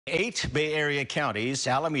8 Bay Area counties,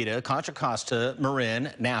 Alameda, Contra Costa, Marin,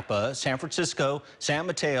 Napa, San Francisco, San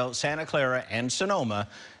Mateo, Santa Clara, and Sonoma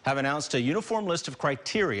have announced a uniform list of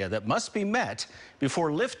criteria that must be met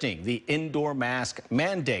before lifting the indoor mask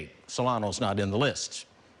mandate. Solano's not in the list.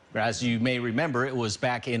 As you may remember, it was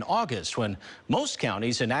back in August when most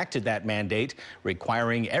counties enacted that mandate,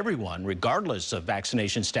 requiring everyone, regardless of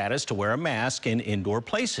vaccination status, to wear a mask in indoor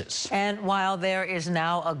places. And while there is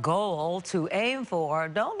now a goal to aim for,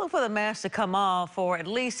 don't look for the mask to come off for at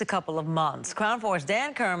least a couple of months. Crown 4's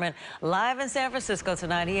Dan Kerman live in San Francisco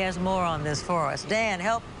tonight. He has more on this for us. Dan,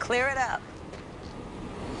 help clear it up.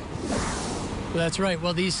 That's right.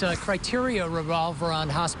 Well, these criteria revolve around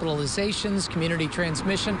hospitalizations, community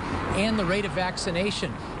transmission, and the rate of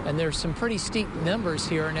vaccination. And there's some pretty steep numbers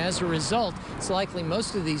here. And as a result, it's likely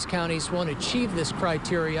most of these counties won't achieve this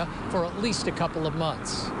criteria for at least a couple of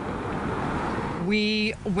months.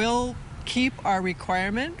 We will keep our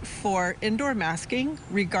requirement for indoor masking,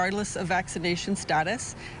 regardless of vaccination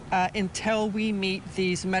status, until we meet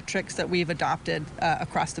these metrics that we've adopted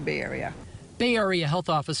across the Bay Area. Bay Area health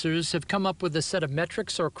officers have come up with a set of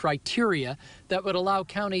metrics or criteria that would allow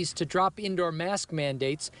counties to drop indoor mask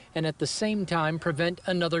mandates and at the same time prevent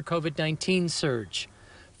another COVID-19 surge.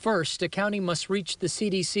 First, a county must reach the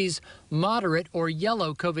CDC's moderate or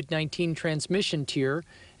yellow COVID-19 transmission tier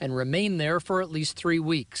and remain there for at least 3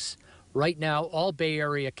 weeks. Right now, all Bay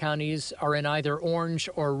Area counties are in either orange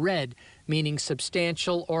or red, meaning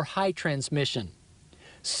substantial or high transmission.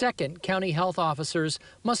 Second, county health officers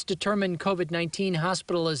must determine COVID-19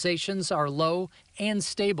 hospitalizations are low and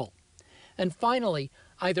stable. And finally,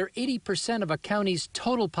 either 80% of a county's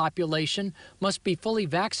total population must be fully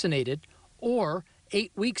vaccinated, or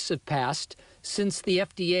 8 weeks have passed since the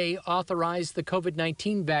FDA authorized the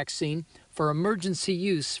COVID-19 vaccine for emergency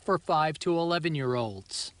use for 5 to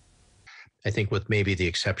 11-year-olds. I think with maybe the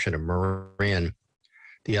exception of Marin,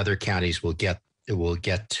 the other counties will get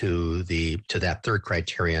to that third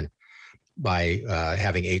criterion by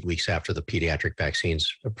having 8 weeks after the pediatric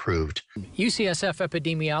vaccines approved. UCSF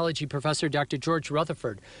epidemiology professor Dr. George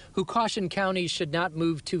Rutherford, who cautioned counties should not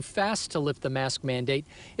move too fast to lift the mask mandate,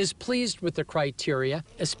 is pleased with the criteria,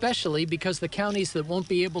 especially because the counties that won't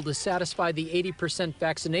be able to satisfy the 80%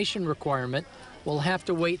 vaccination requirement will have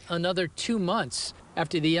to wait another 2 months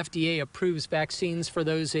after the FDA approves vaccines for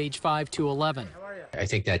those age 5 to 11. I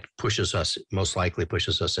think that most likely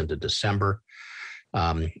pushes us into December,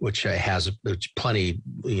 which has plenty,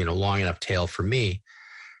 long enough tail for me.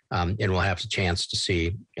 And we'll have a chance to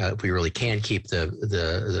see if we really can keep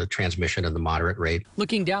the transmission at the moderate rate.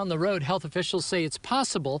 Looking down the road, health officials say it's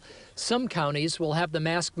possible some counties will have the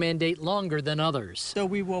mask mandate longer than others. So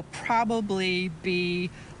we will probably be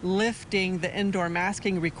lifting the indoor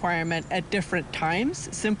masking requirement at different times,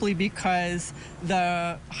 simply because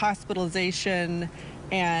the hospitalization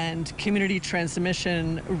and community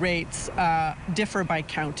transmission rates differ by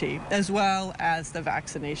county, as well as the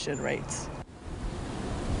vaccination rates.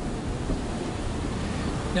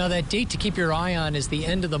 Now, that date to keep your eye on is the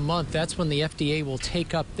end of the month. That's when the FDA will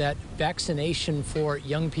take up that vaccination for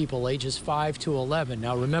young people ages 5 to 11.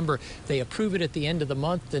 Now, remember, they approve it at the end of the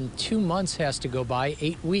month, then 2 months has to go by,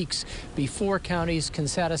 8 weeks, before counties can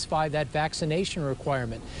satisfy that vaccination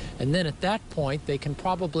requirement. And then at that point, they can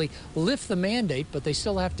probably lift the mandate, but they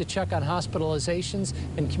still have to check on hospitalizations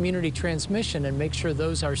and community transmission and make sure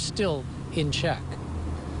those are still in check.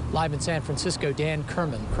 Live in San Francisco, Dan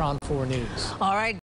Kerman, Crown 4 News. All right.